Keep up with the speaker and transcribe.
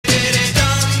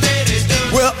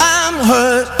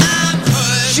hers.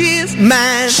 She's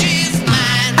mine.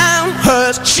 I'm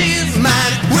hers. She's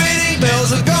mine. Wedding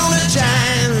bells are gonna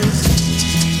chime.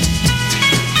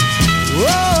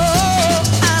 Oh,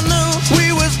 I knew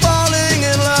we was falling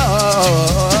in love.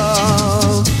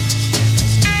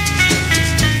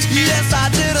 Yes, I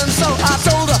did, and so I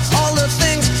told her all the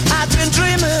things I'd been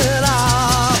dreaming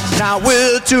of. Now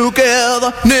we're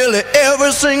together nearly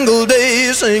every single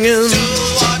day singing.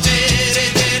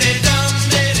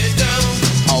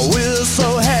 Oh, we're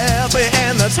so happy,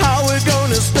 and that's how we're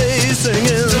gonna stay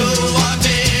singing.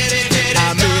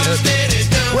 I mean it.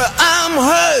 Well, I'm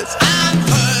hers.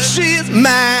 She's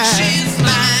mine.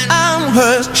 I'm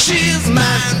hers. She's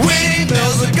mine. Wedding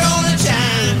bells are gonna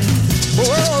chime.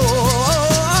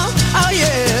 Oh, oh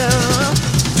yeah.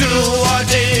 Do or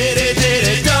did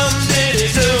it dum did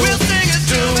it do. We'll sing it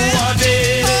do or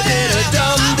did it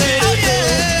dum did it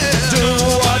do. Do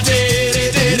or did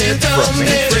it dum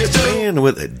did it do. And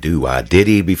with a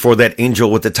do-I-diddy. Before that,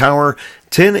 Angel with the Tower.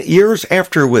 10 years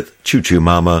after with Choo Choo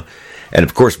Mama. And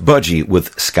of course, Budgie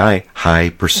with Sky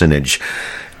High Percentage.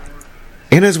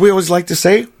 And as we always like to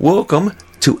say, welcome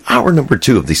to hour number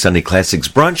 2 of the Sunday Classics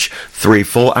Brunch. 3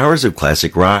 full hours of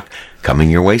classic rock coming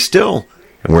your way still.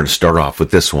 And we're going to start off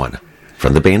with this one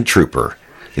from the band Trooper.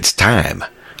 It's time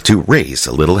to raise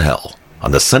a little hell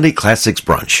on the Sunday Classics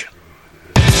Brunch.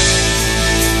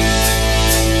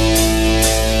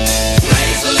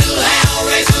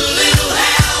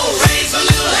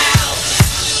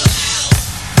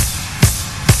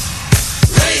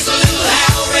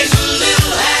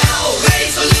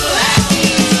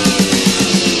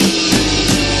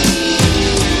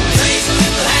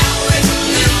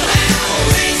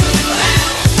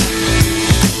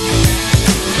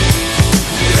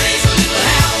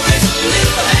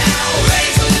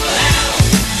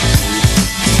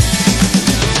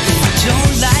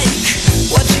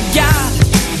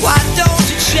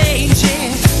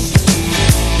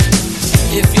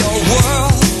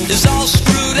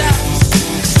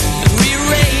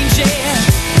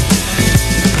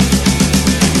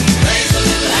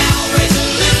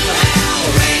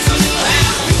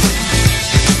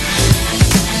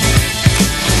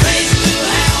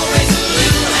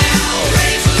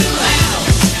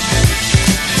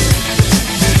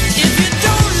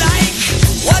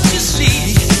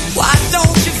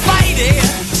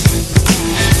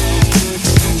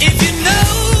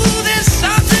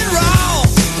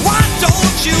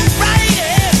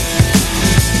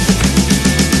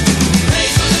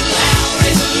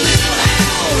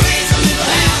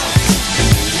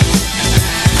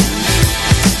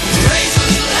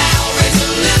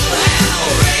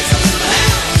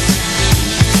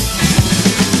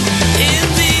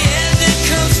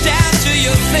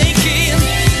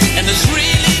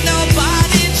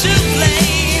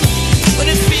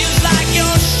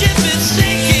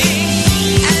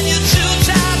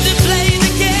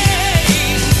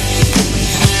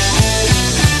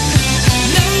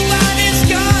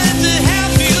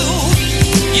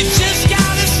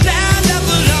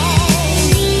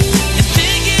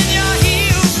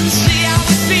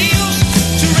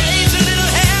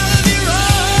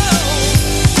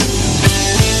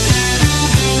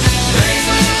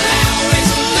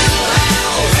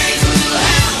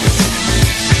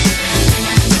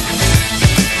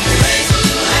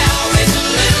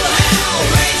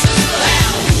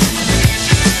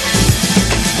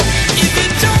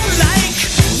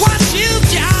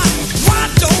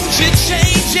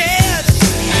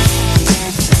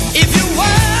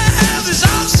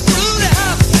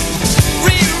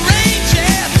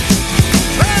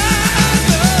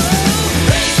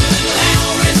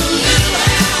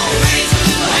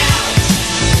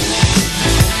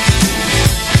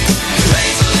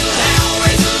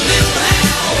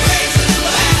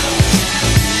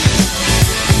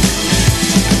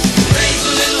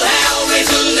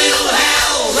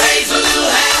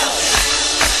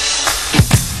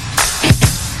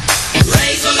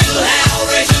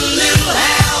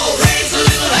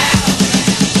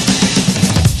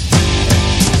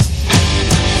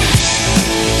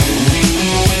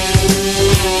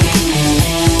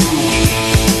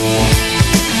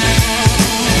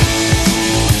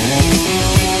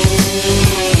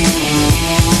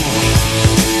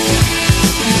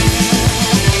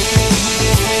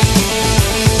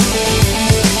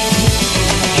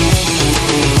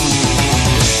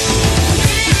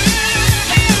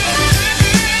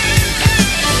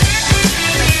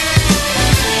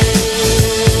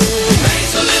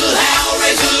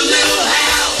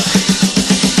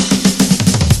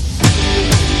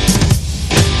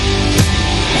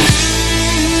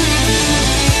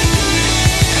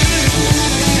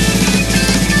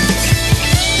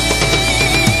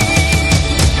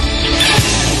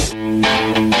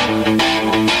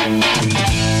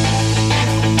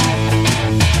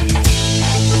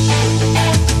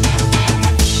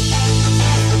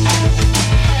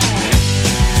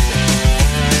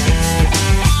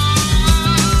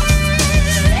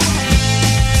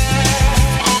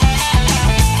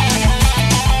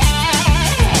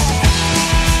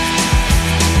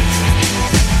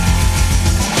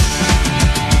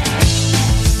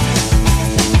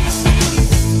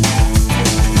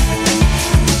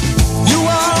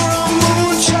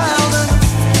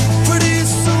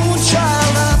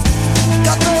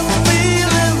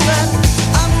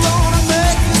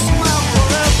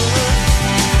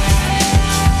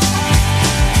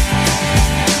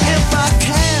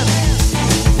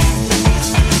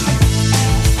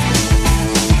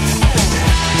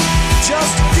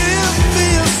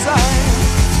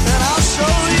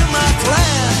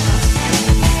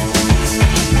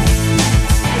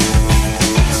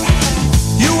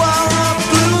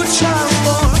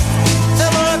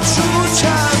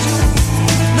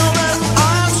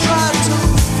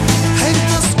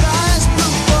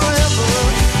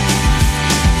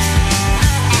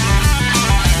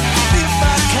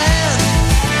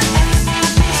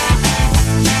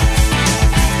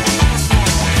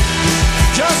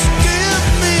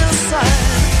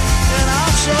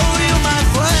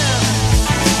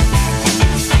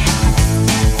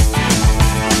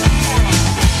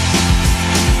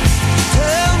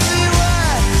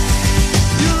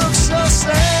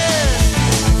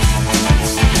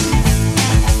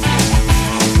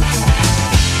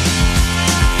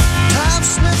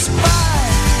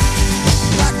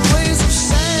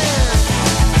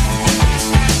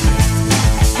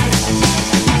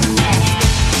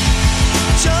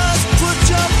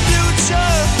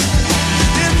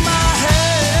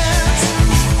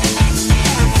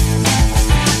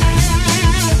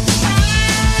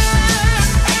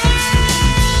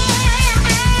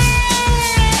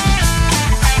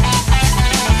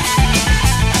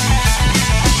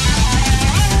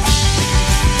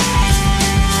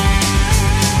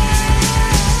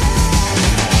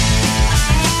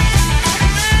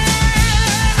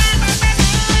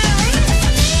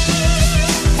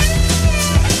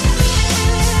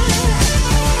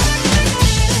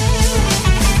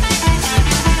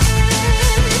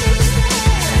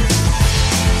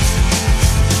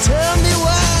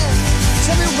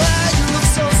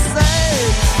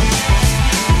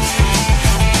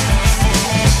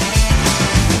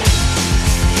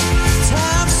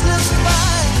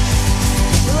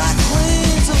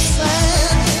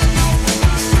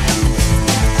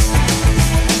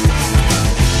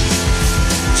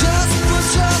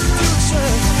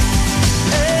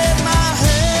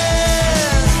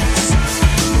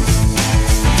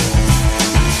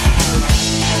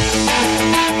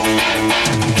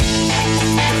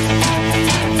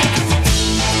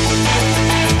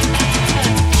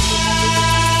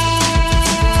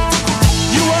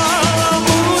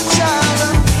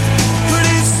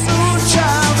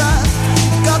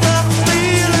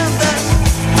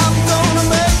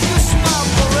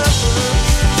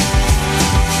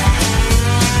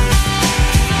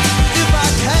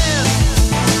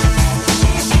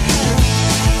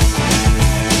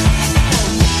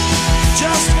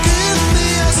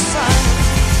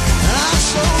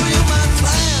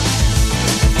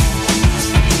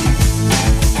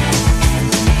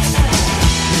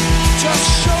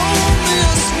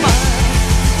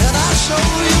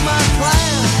 you my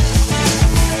plan.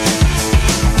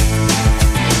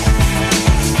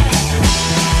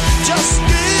 Just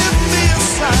give me a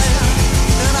sign,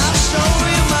 and I'll show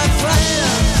you my plan.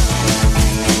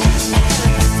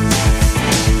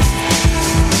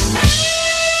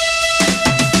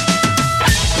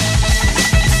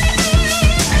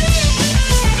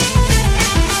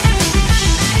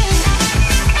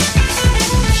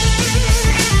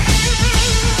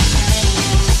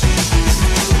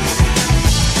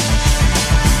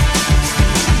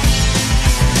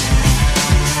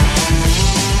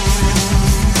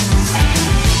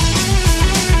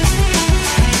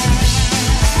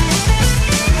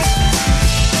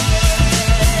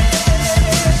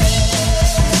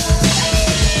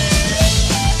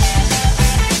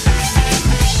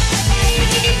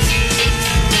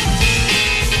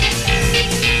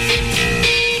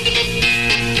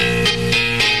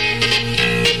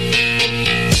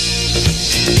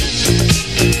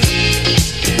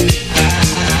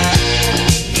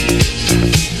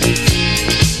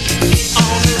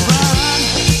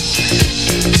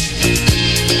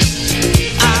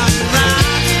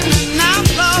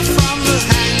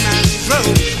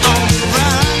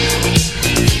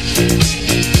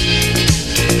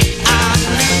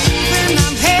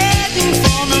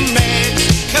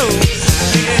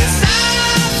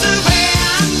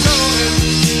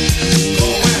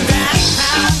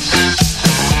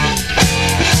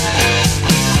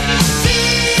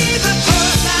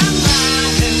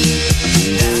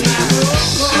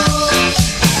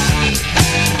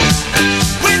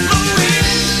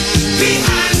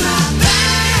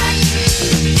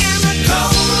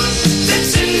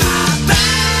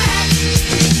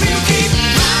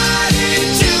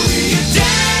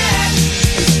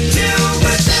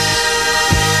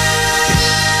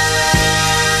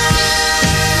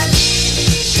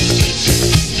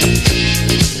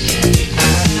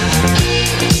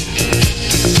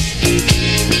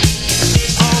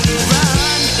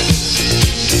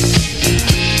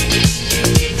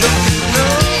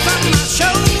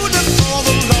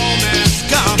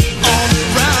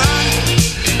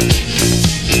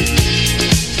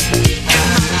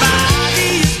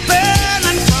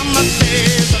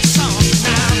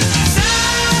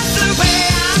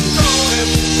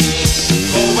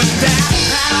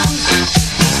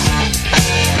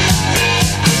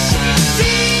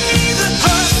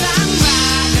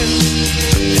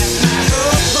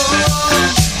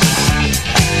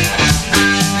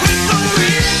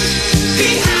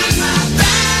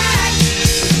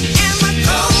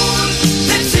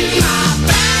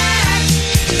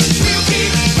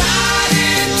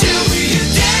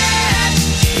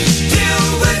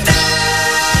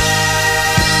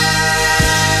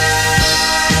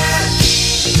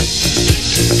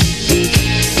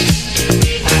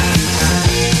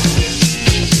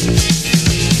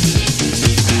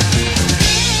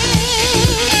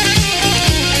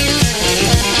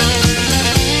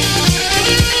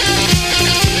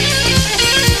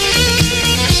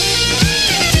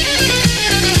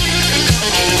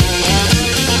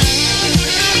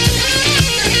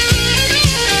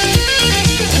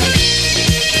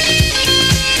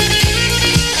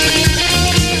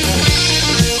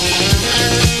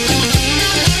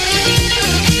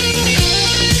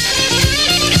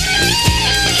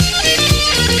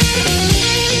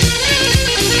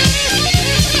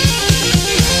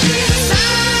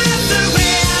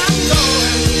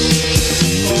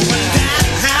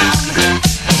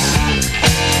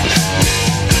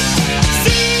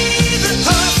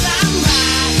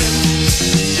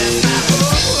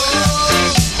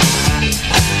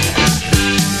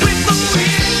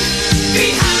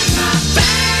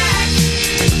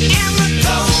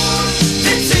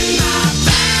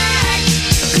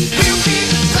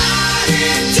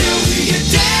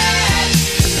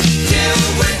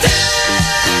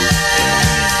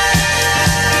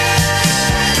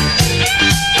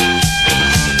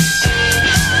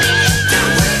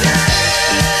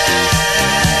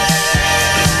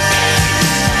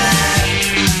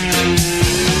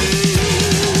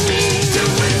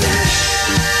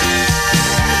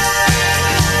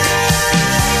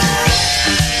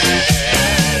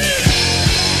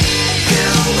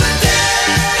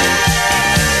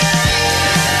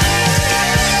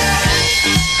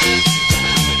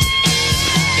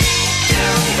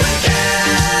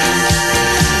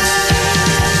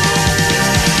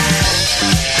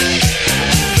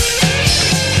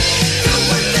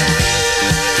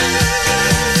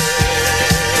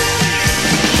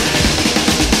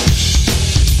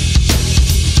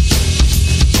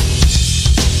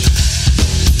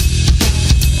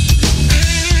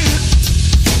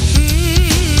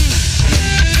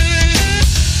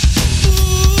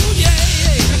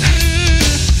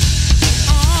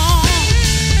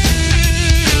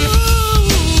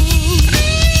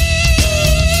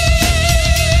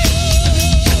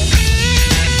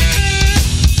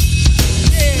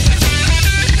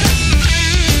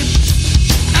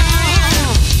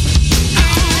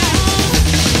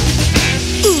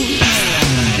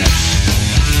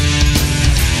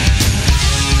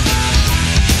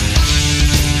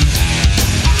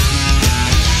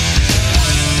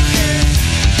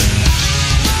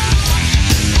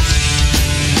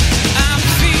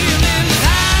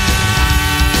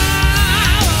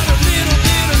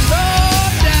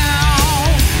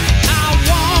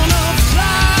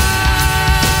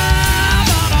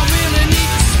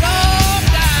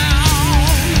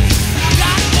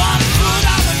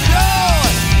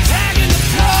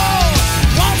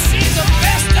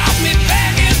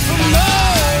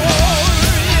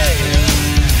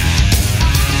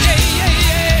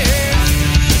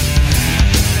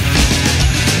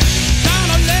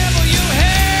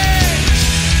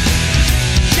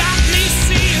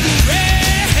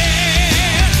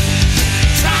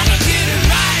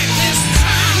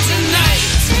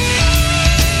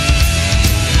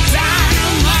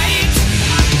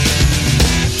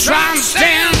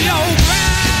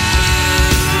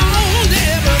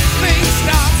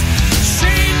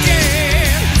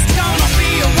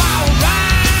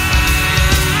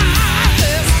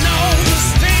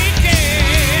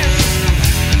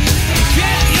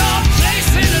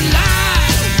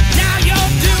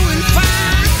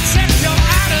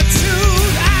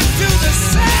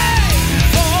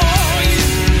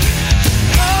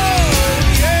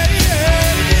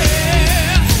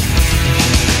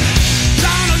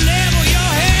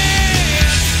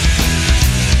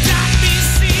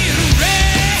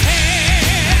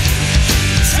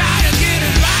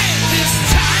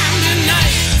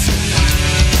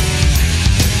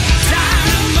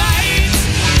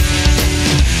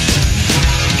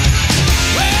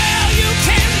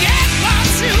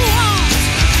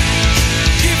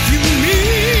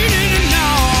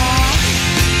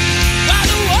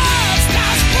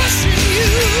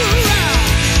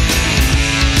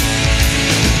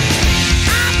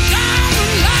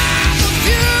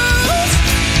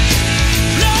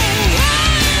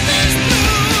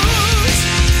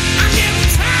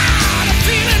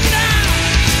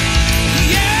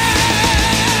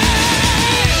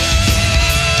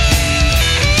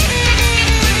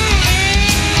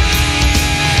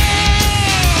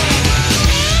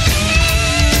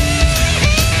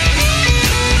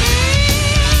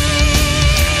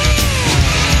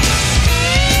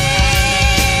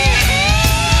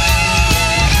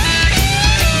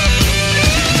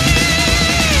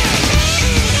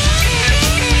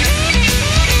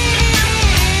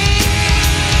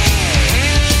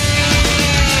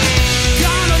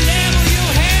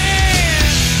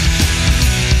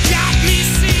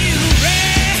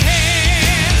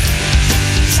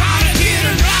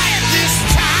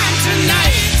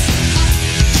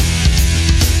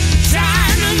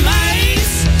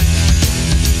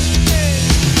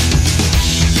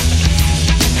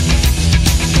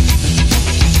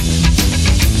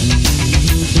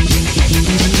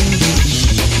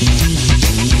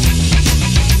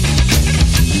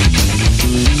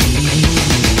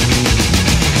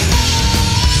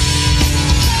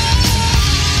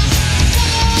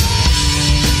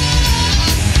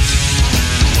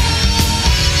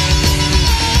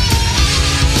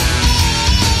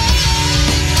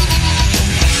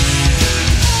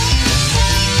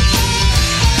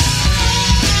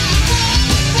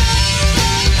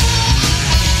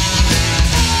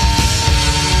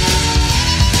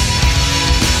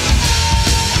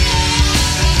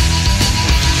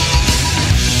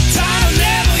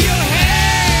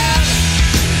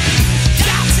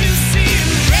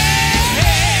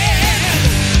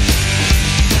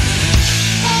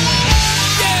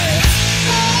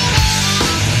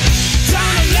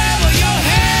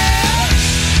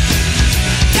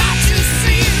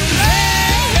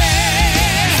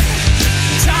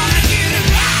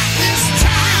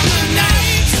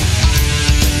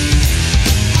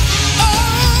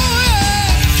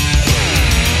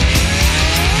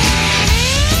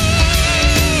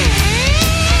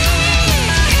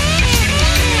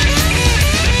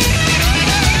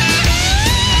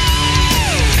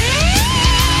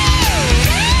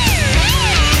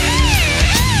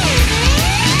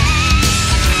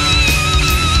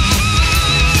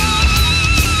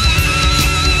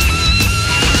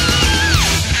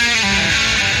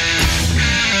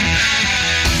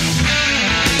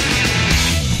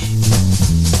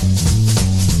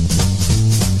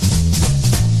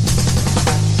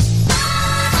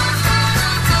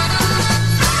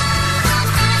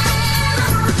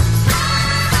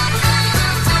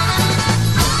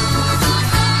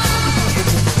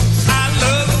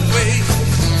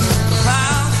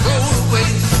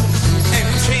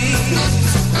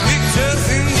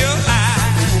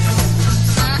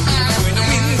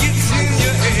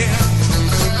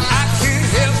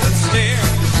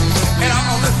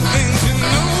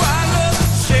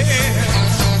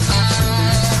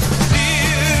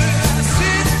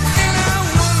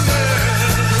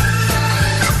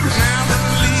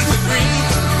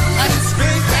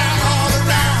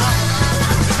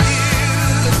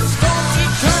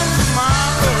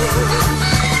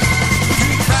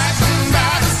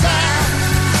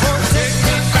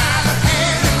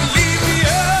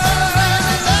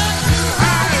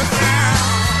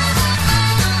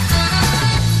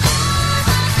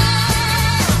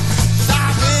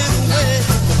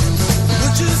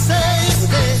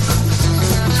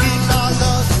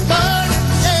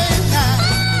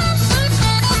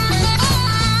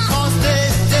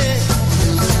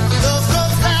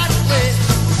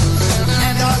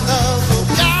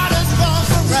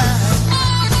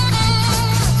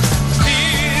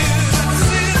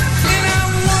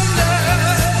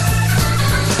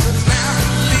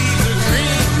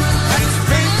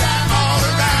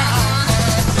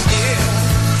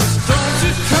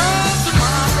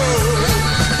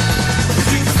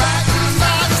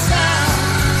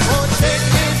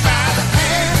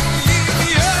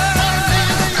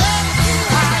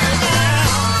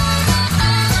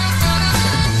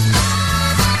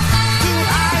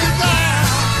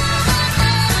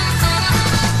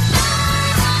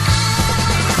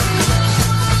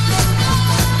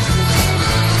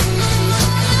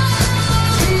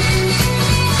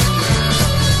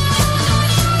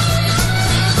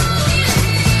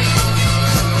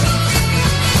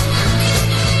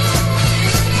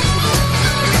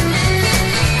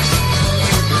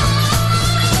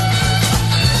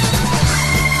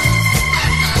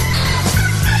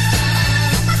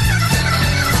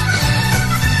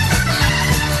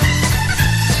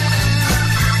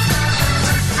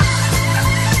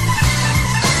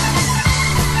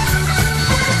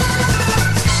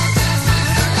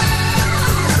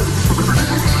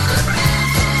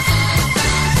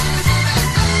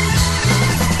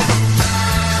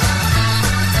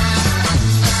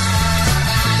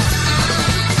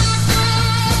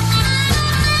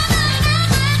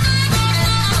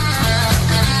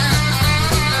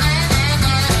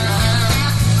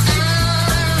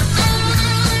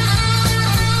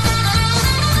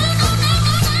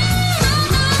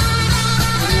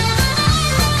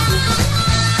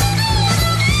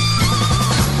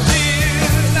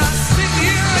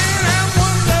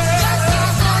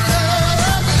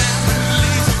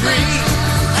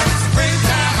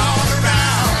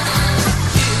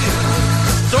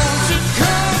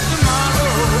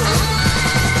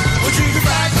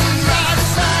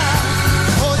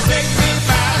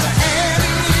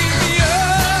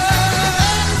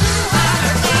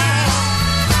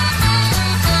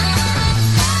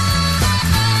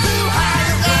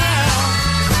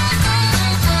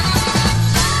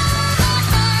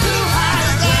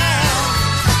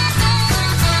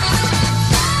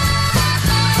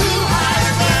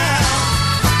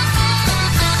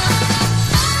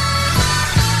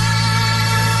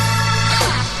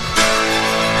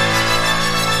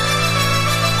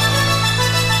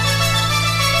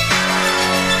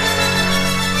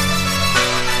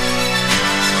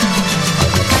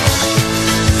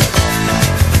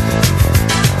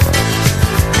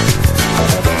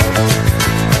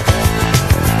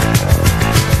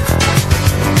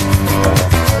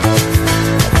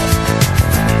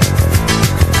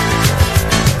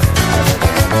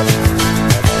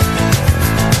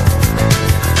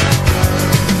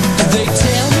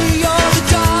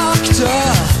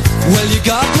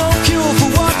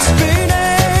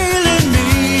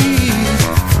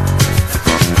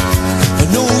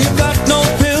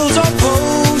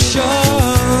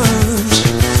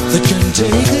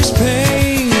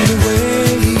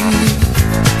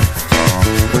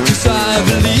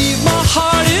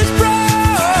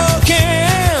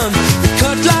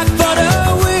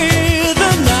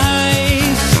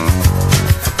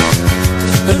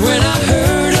 And when I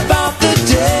heard about the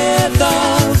death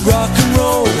of rock and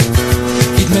roll,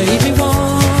 it made me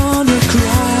wanna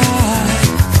cry.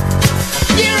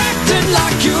 You're acting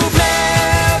like you've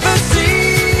never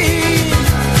seen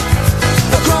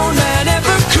a grown man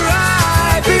ever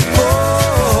cry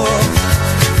before.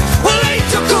 Well, they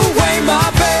took away my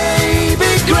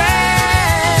baby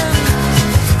grand,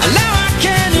 and now I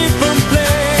can't even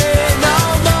play no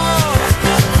more,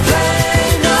 play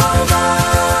no more.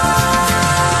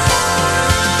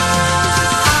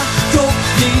 I don't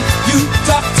need you,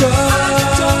 doctor,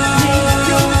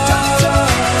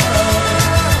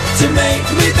 to make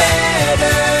me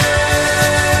better.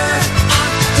 I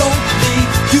don't need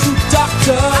you,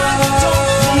 doctor.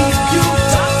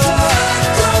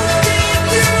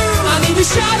 I need a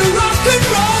shot of rock and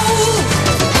roll.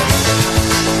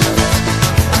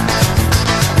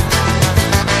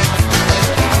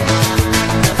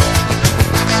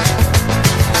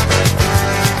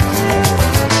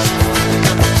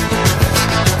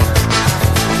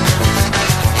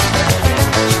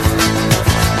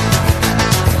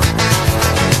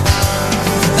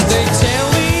 They tell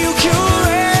me you cure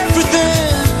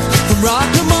everything, from rock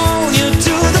pneumonia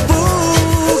to the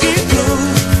boogie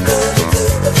blues.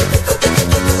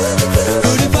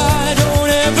 But if I don't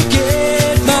ever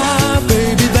get my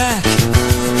baby back,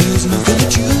 there's nothing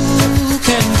that you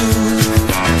can do.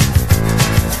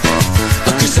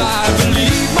 'Cause I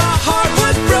believe my heart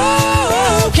was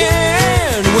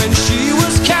broken when she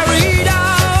was carried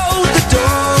out the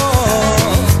door.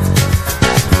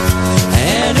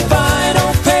 And if I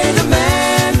don't pay the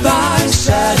man by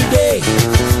Saturday,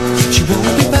 she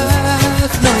won't be back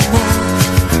no more.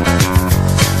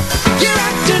 You're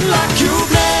acting like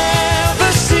you've never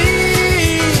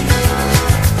seen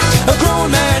a grown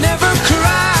man ever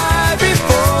cry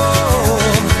before.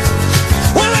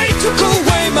 Well, they took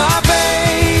away my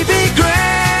baby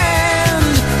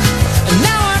grand, and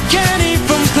now I can't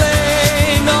even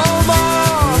play no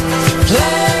more,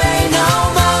 play no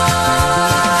more.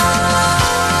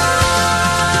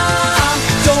 I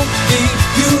don't need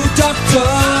you, doctor,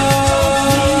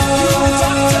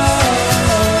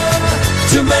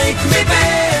 to make me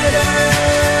better.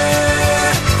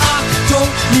 I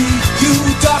don't need you,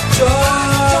 doctor.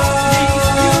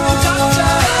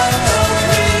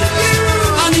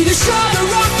 I need a shot of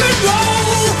rock and roll.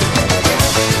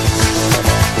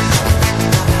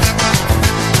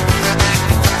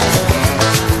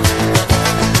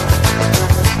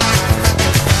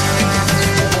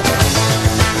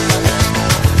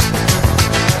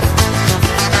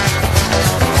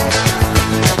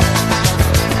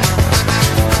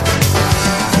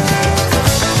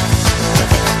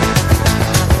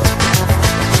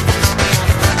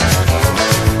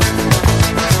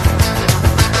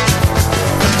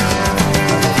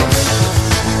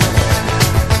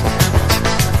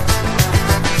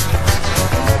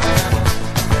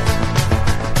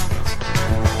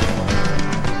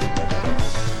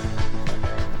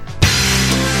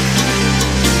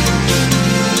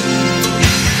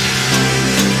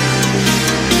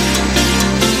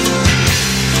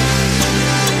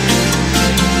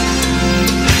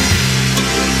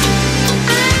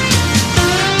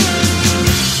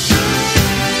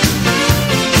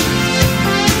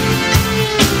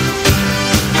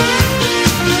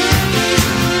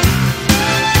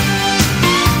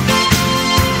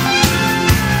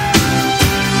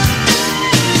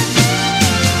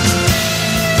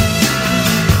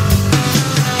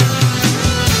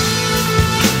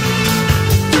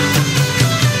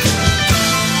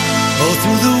 All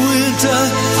through the winter,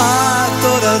 I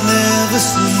thought I'd never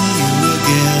see you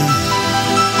again.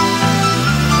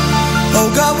 Oh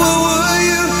God, where were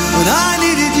you when I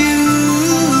needed you?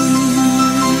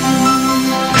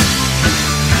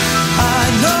 I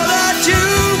know that you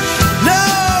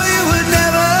know you would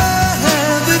never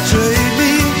have betrayed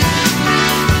me.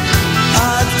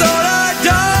 I thought I'd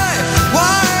die.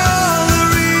 Why all the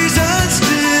reasons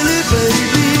still evade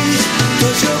me?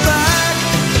 'Cause you're back.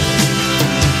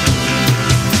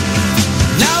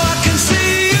 Now I can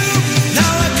see you,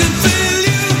 now I can feel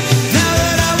you, now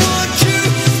that I want you,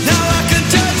 now I can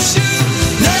touch you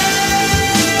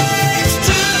next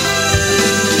to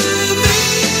me.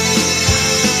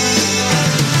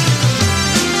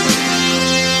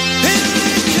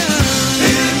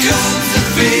 Here comes the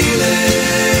feeling,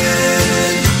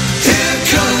 here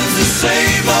comes the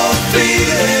same old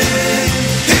feeling,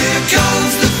 here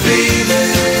comes the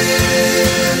feeling,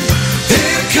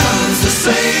 here comes the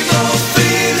same old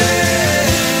feeling.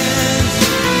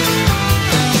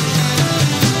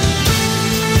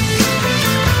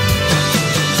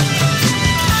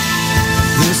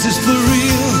 This is for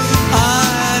real, I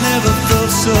never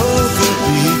felt so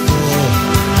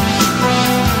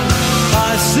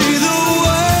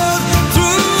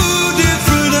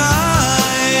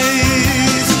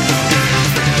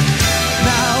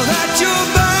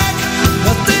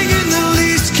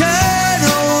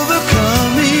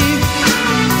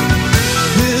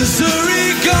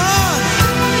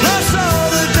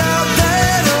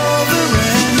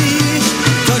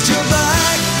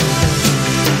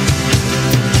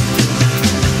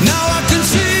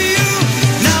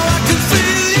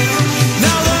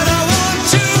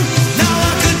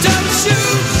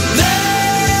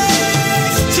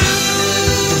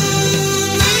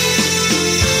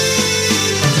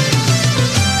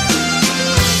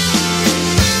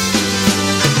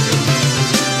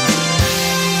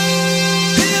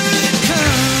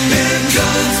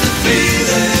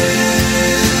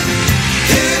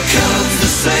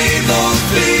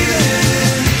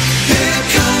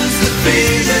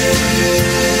feeling.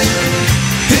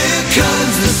 Here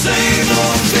comes the same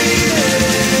old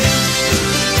feeling.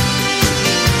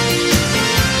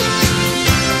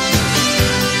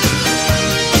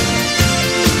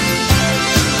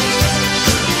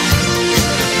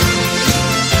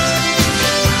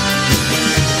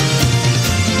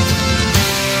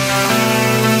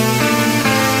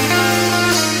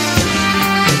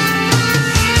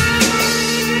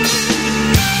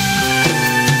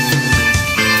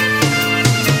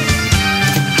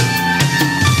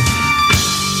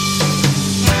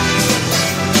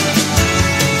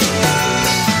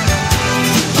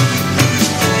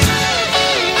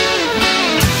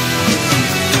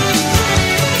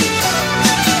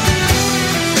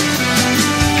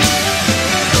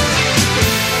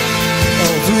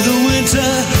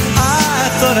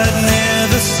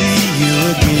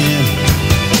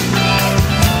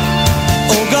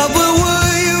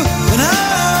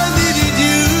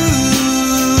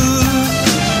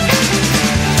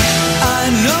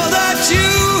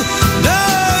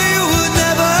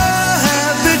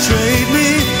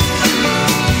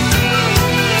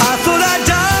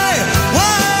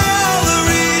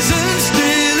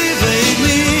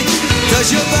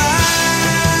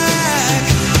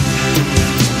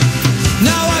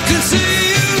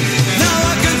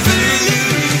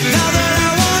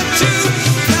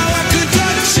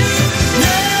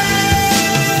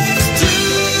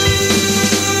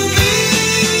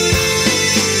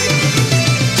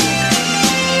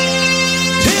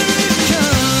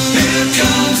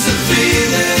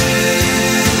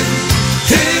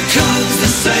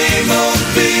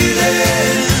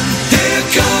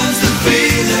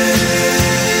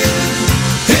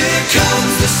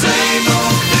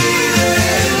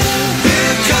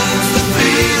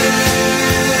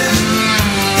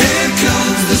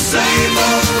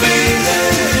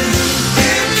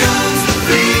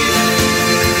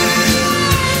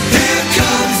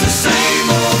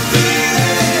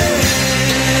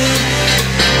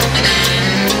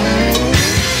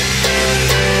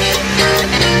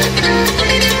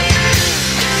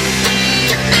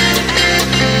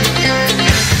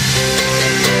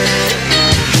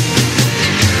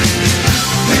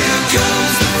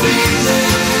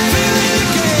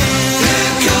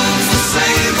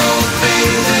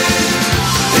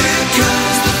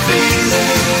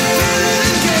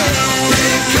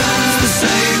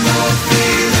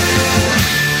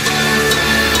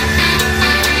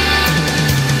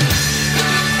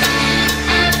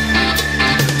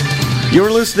 You're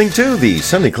listening to the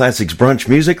Sunday Classics Brunch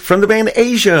music from the band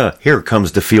Asia. Here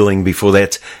comes the feeling. Before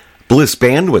that, Bliss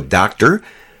Band with Doctor,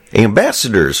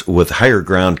 Ambassadors with Higher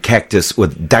Ground, Cactus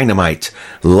with Dynamite,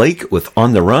 Lake with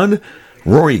On the Run,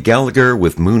 Rory Gallagher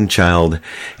with Moonchild,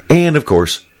 and of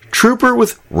course, Trooper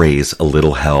with Raise a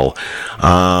Little Hell.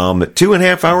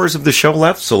 2.5 hours of the show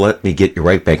left, so let me get you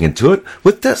right back into it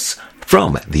with this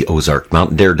from the Ozark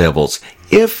Mountain Daredevils,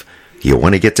 If You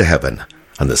Want to Get to Heaven,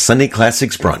 on the Sunday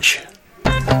Classics Brunch.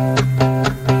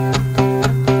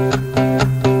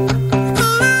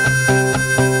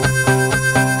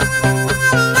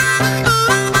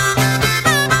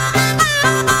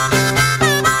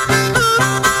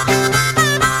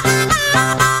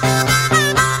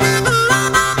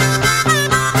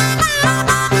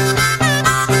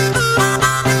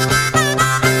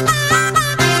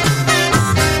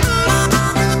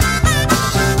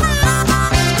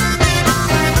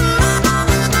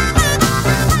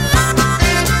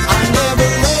 I never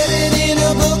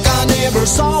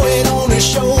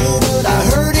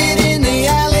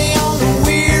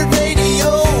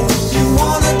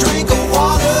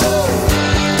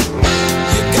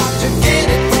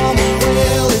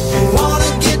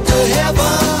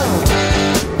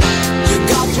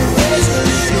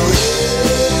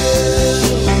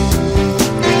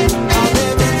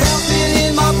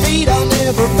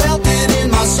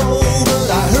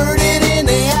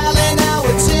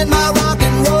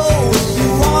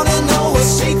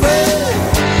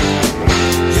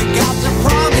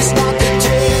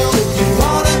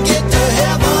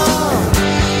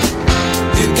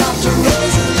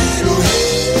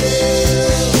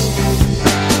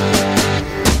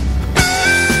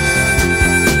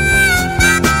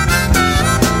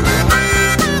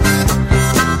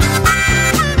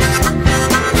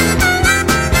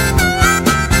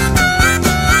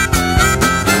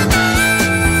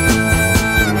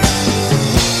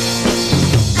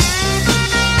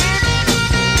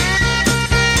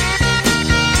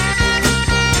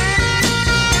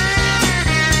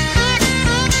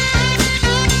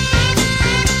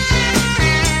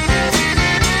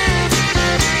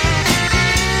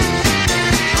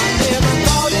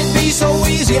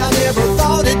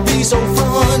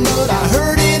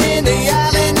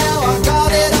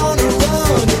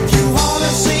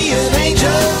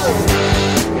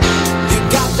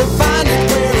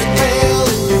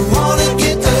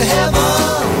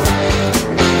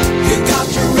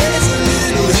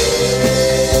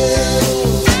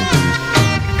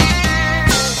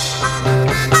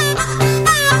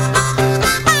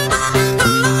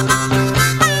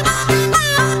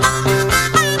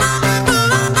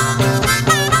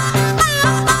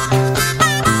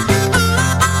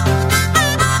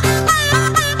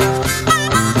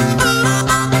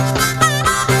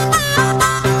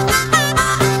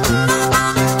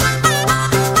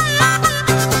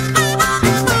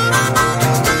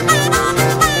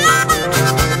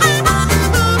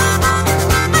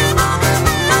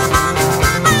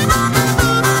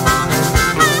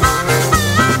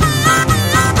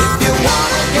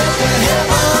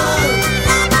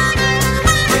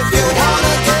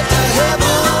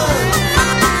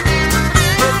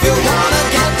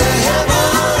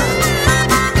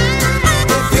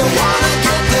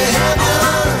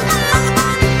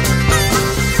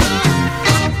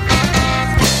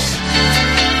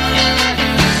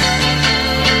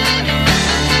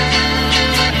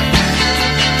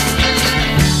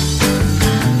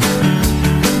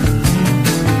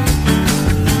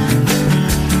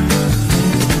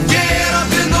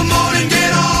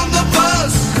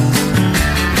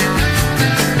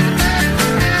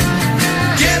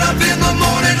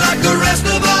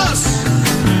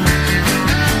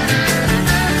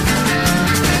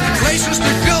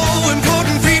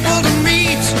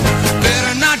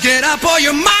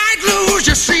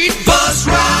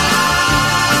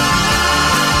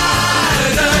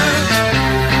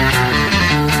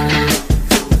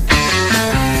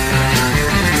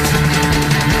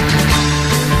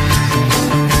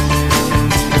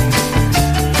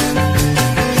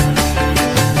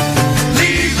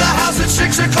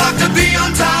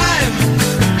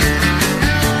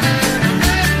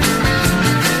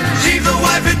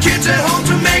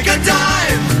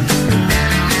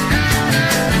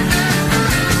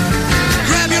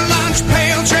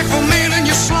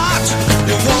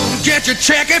get your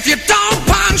check if you don't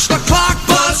punch the clock.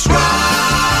 Bus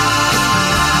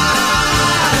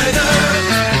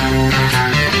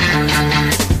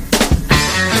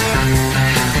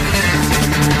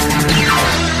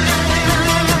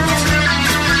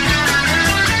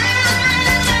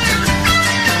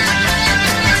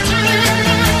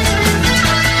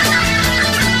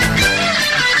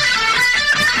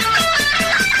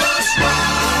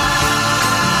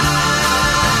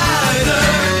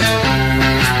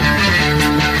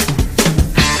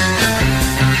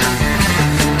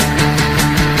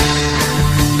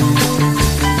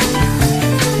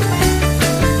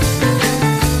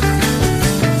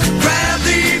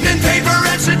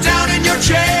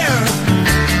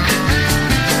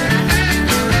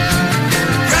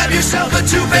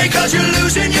because you're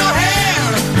losing your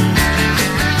hair.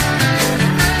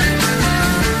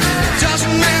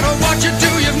 Doesn't matter what you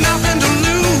do, you've nothing to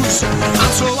lose.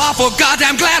 I'm so awful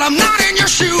goddamn glad I'm not in your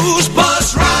shoes.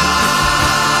 Bus rider.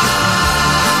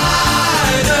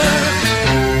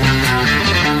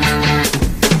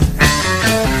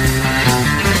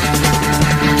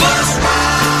 Bus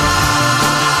rider.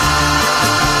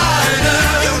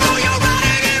 You know you're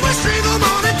riding in West Street, the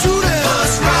morning to the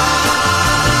bus rider.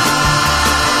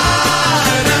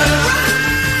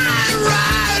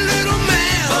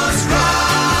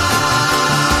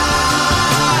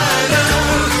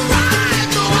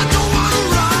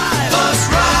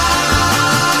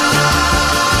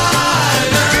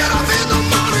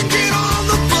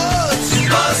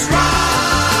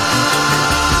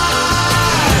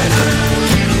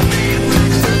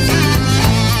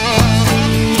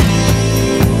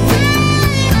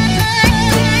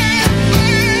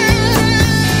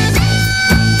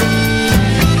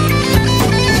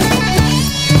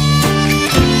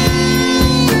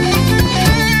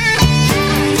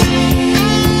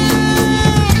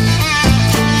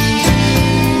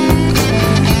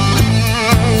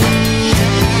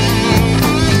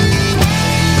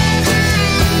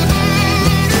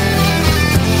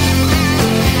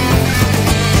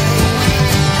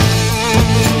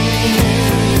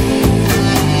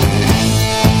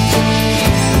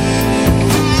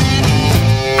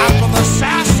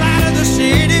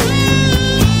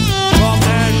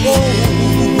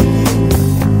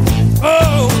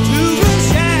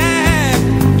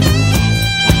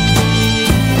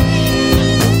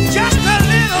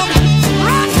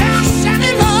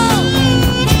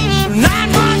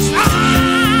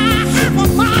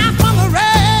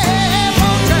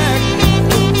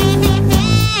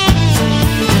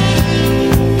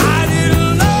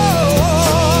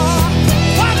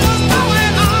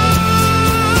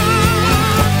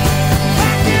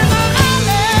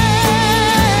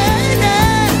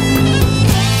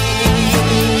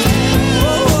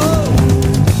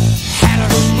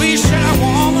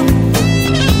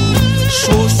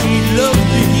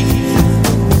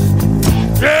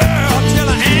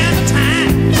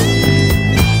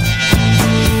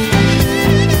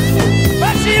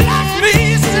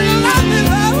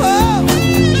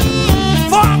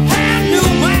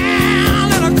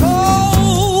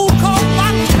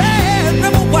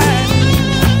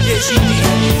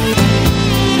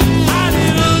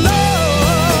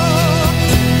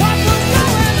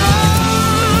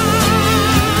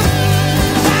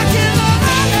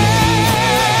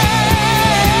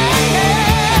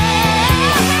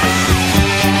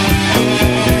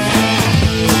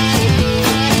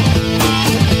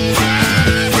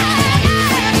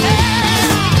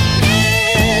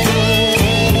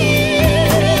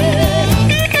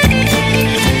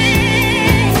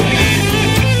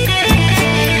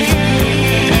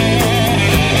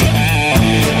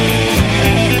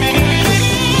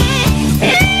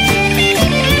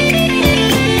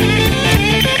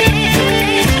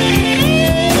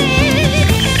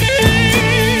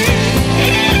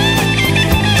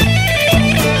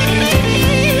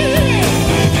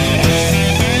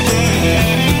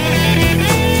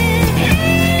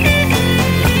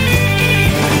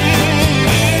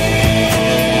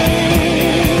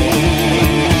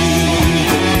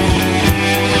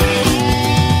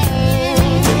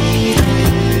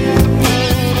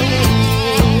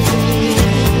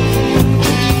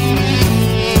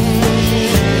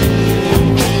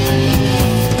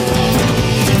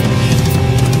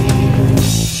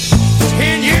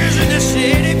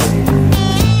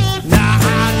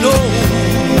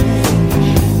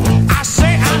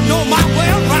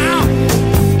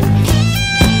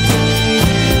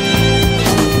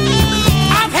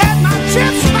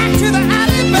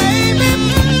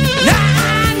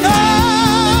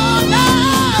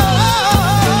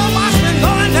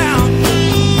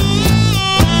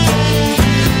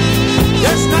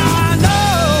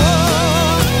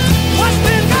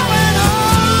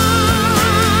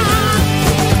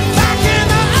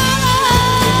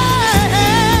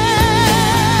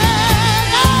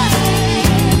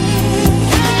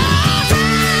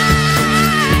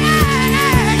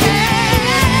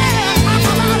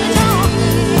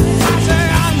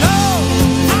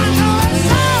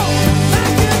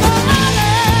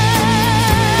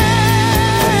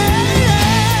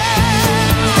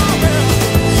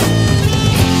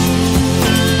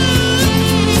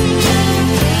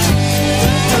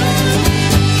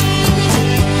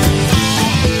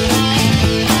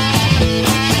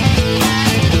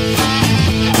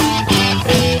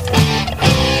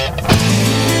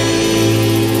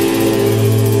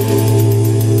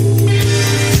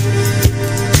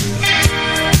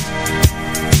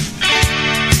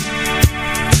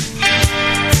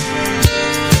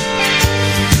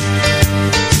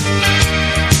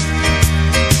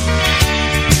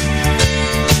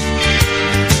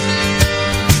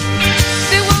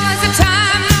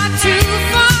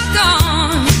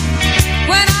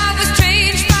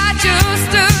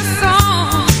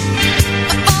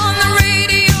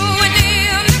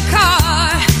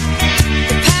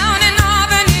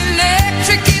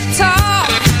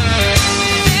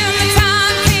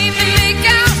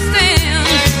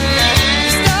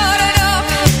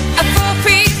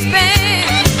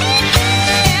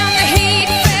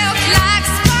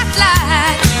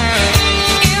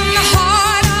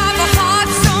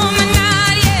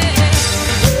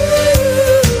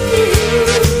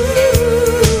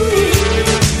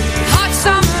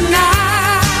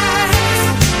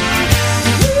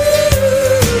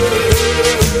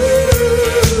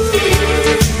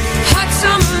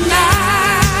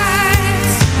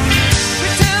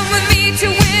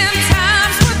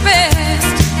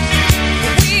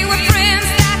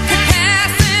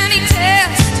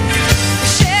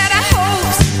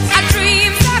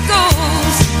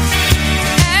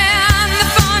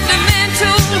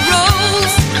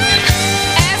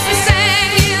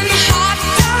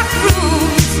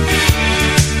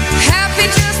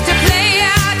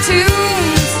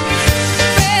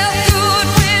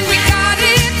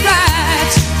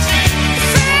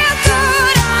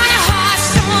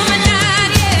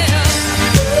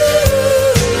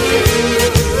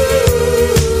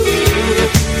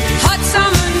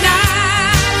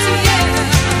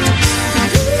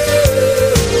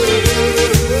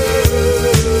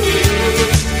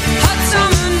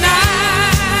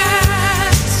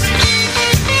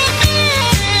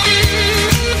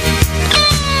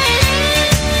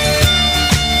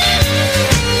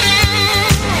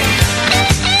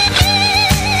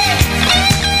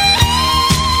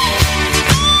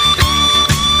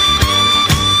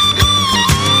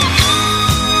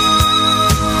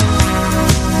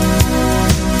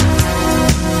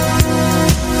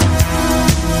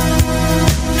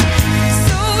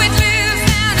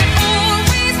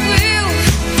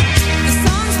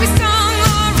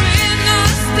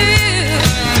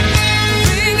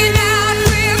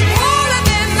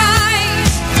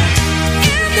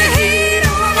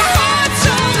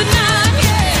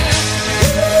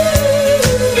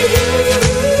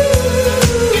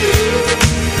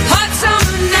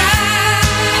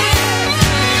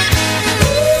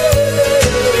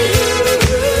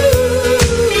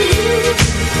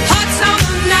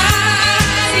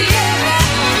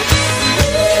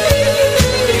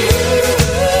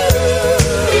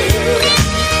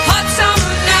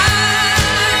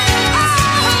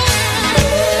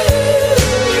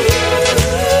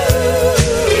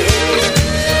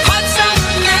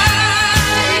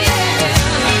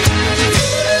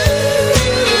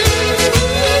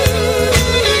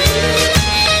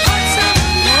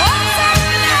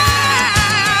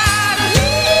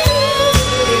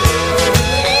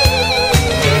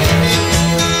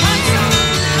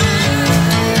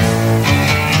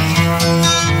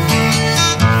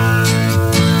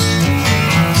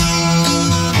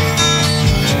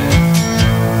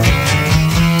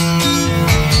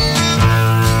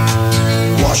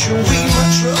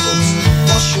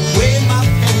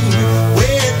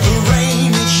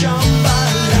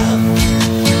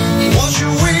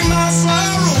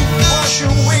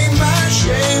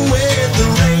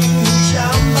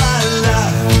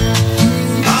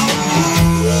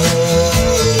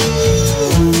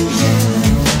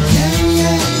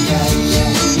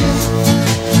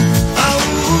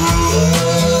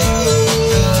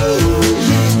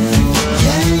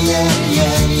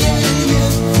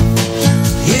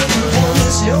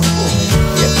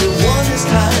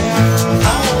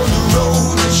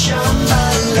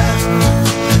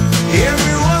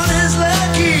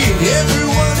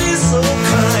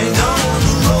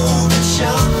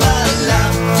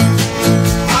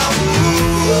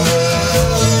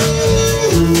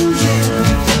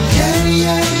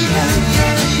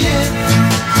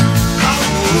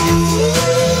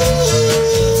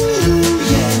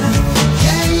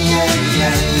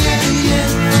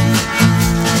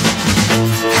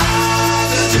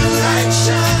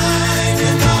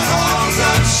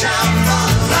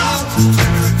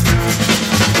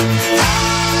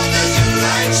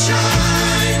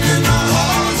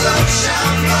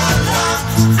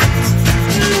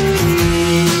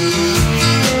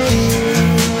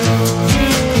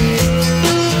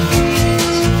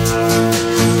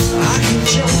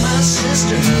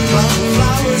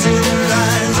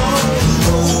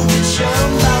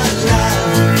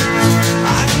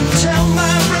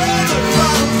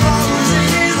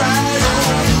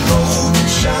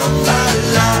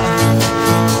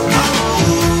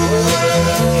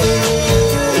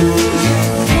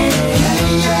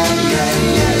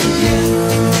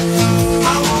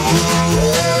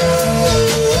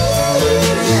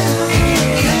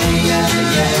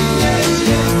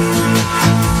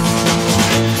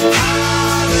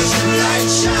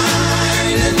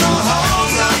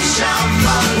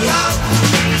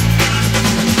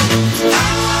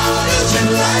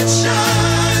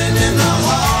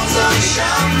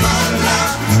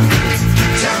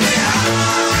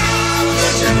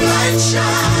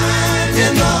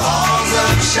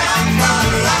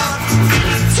 Shambhala.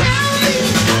 Tell me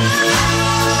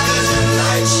how does the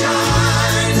light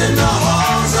shine in the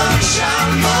halls of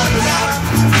Shambhala?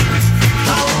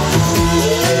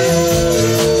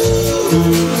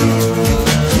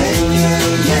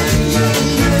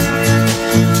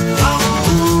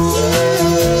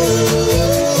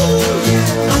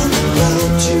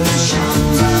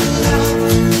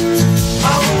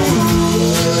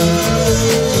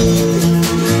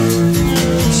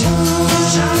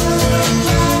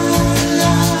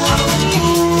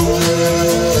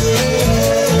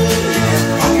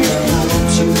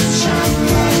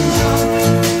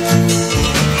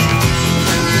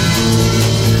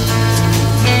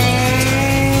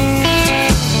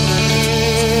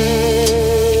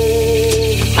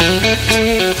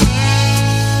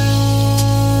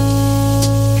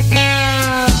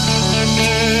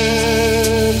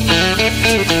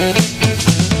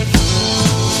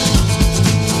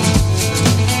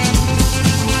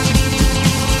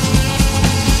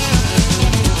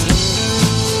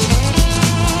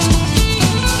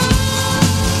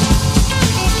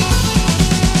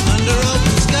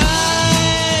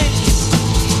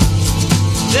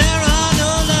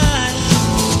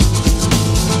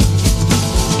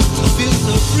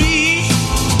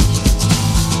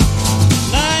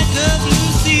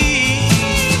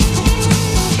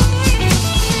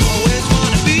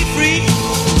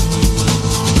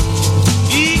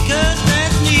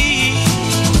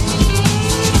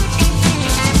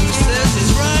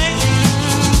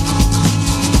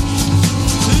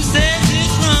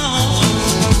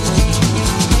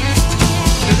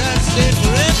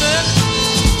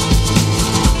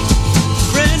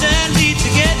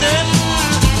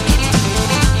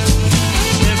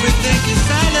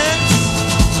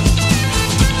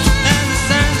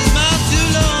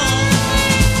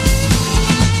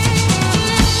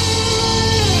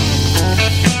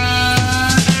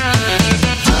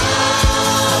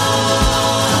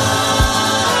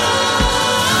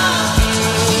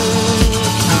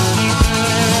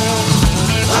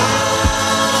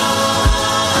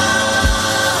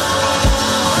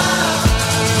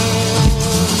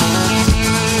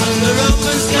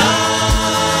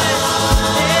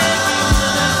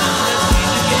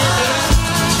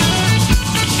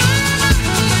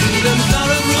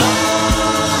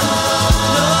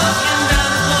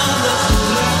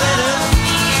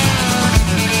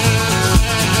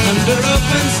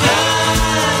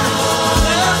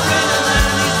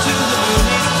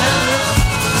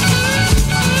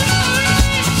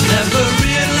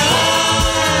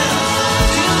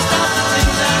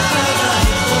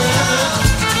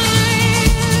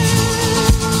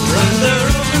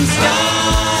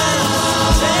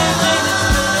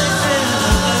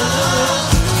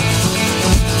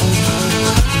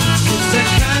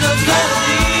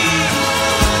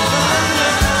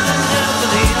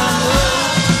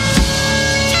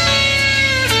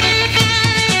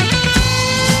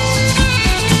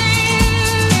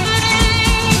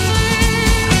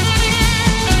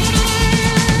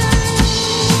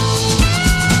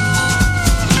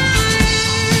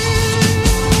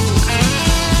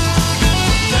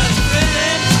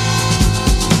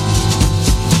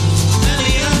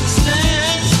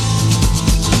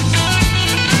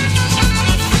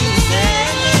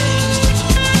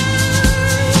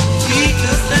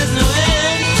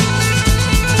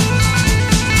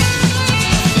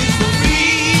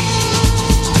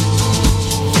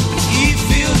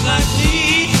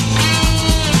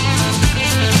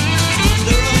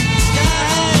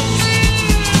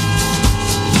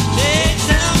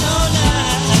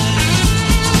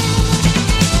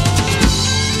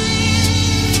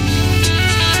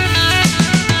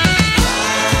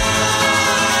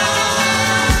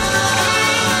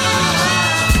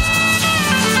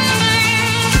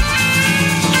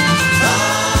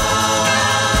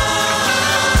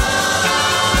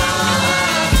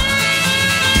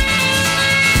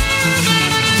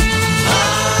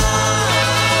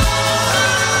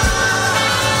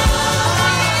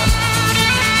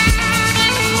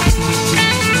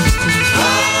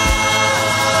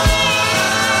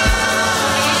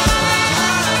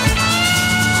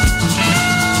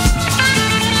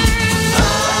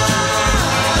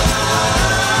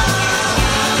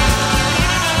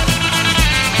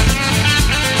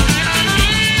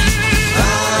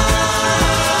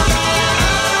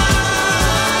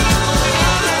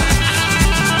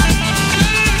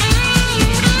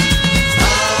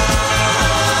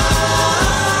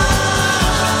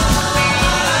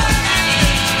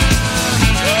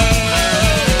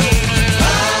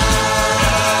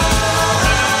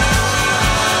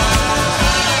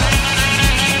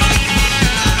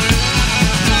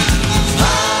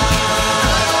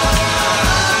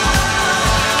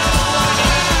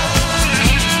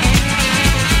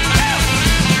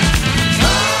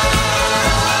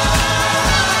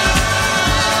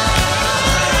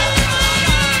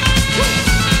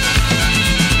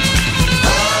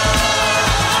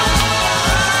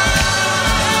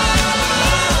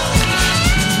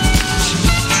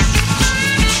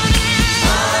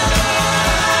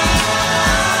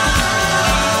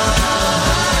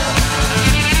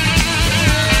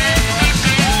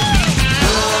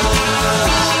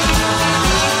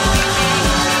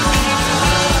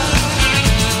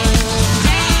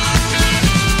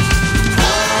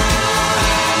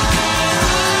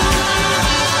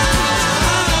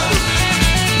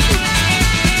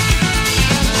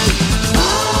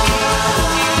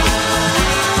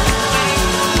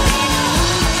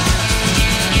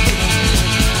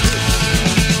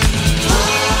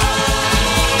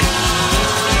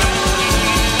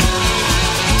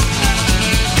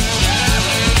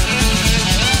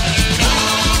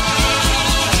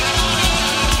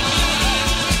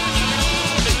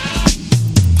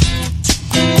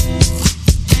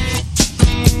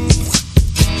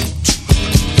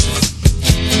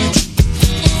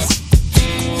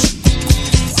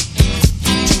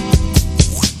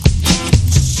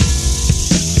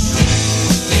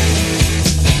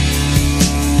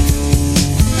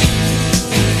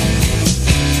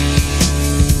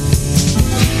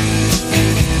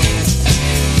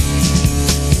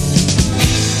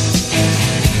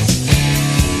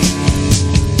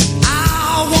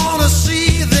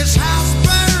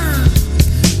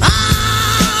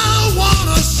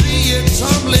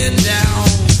 tumbling down.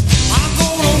 I'm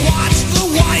gonna watch the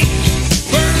white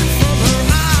burn from her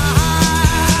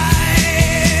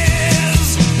eyes.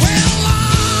 Well,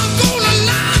 I'm gonna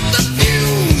light the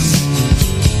fuse.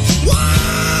 Whoa,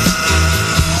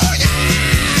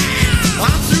 yeah!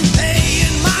 I'm through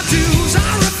paying my dues. I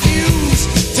refuse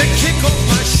to kick off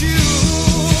my shoes.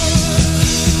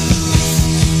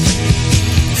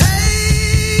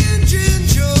 Hey, Engine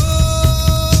Joe,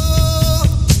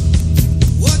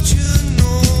 what you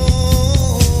know?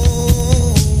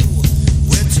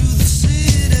 Went to the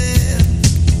city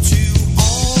to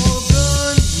organize.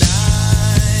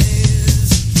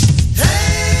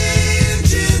 Hey,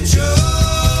 Engine Joe,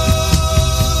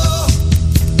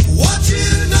 what you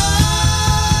know?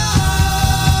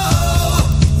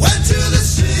 Went to the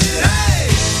city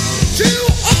to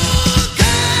organize.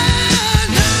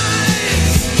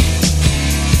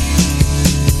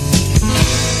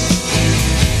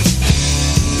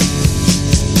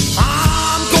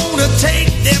 I'm gonna take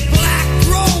their black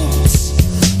robes.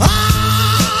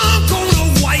 I'm gonna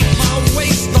wipe my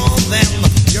waist on them.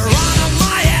 Your Honor,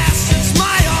 my ass is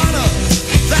my honor.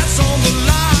 That's on the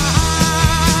line.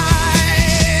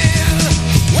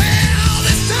 Well,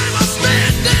 this time I'll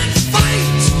stand and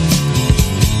fight.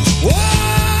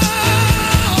 Whoa,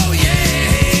 yeah.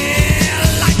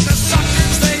 Like the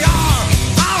suckers they are,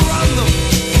 I'll run them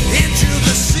into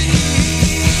the sea.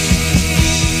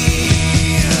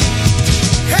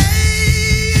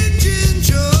 Hey, Engine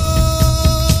Joe,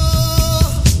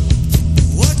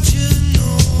 what you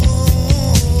know?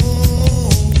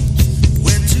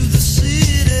 Went to the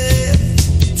city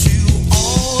to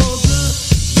organize.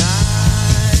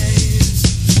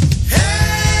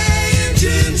 Hey,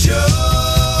 Engine Joe,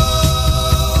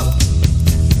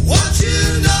 what you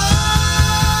know?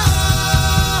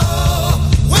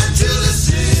 Went to the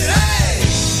city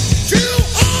to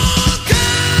organize.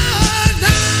 Hey,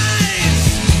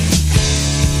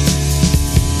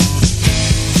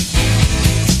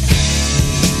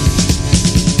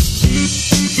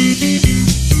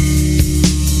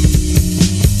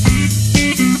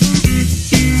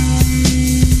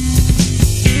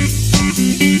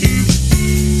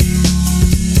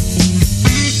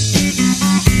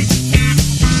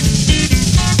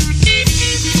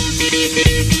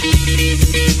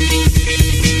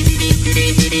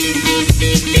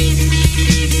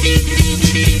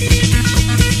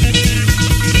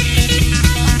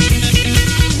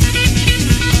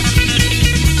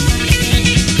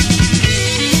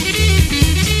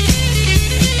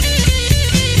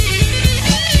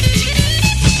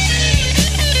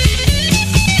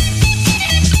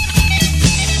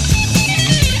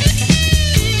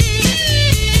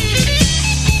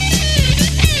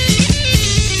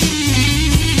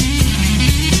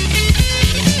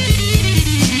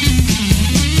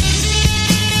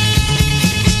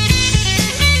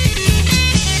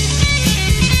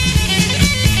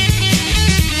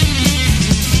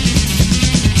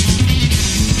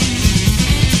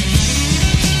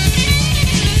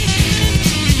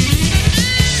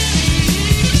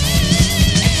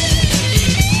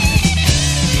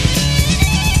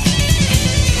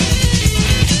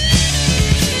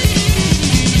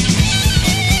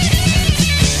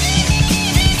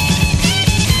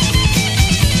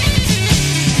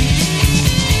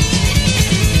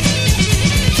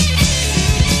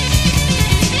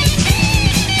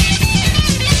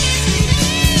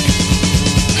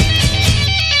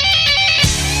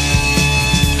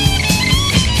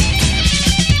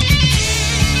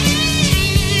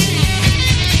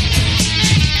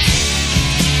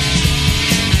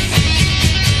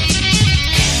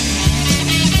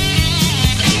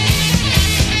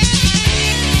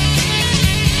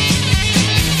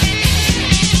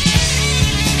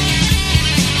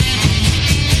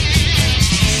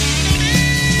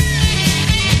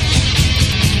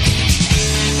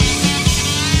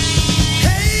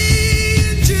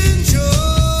 Engine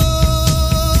Joe,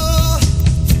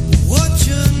 what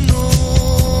you know?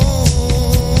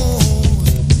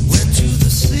 Went to the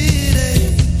city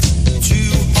to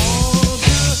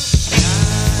organize.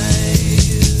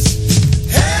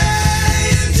 Hey,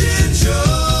 Engine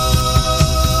Joe,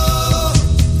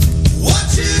 what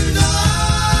you know?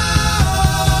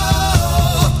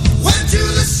 Went to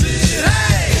the city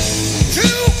to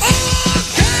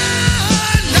organize.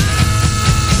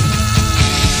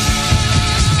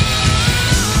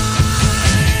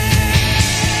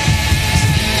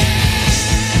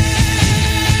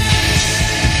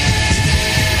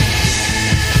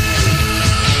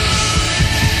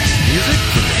 Music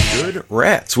from the Good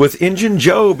Rats with Engine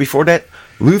Joe. Before that,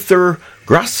 Luther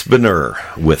Grosvenor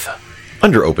with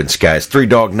Under Open Skies. Three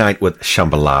Dog Night with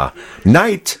Shambhala.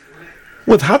 Night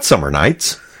with Hot Summer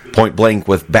Nights. Point Blank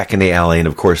with Back in the Alley. And,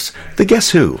 of course, the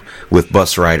Guess Who with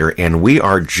Bus Rider. And we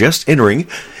are just entering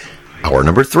hour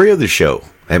number 3 of the show.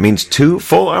 That means 2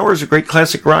 full hours of great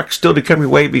classic rock still to come your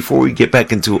way before we get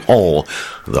back into all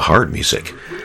the hard music.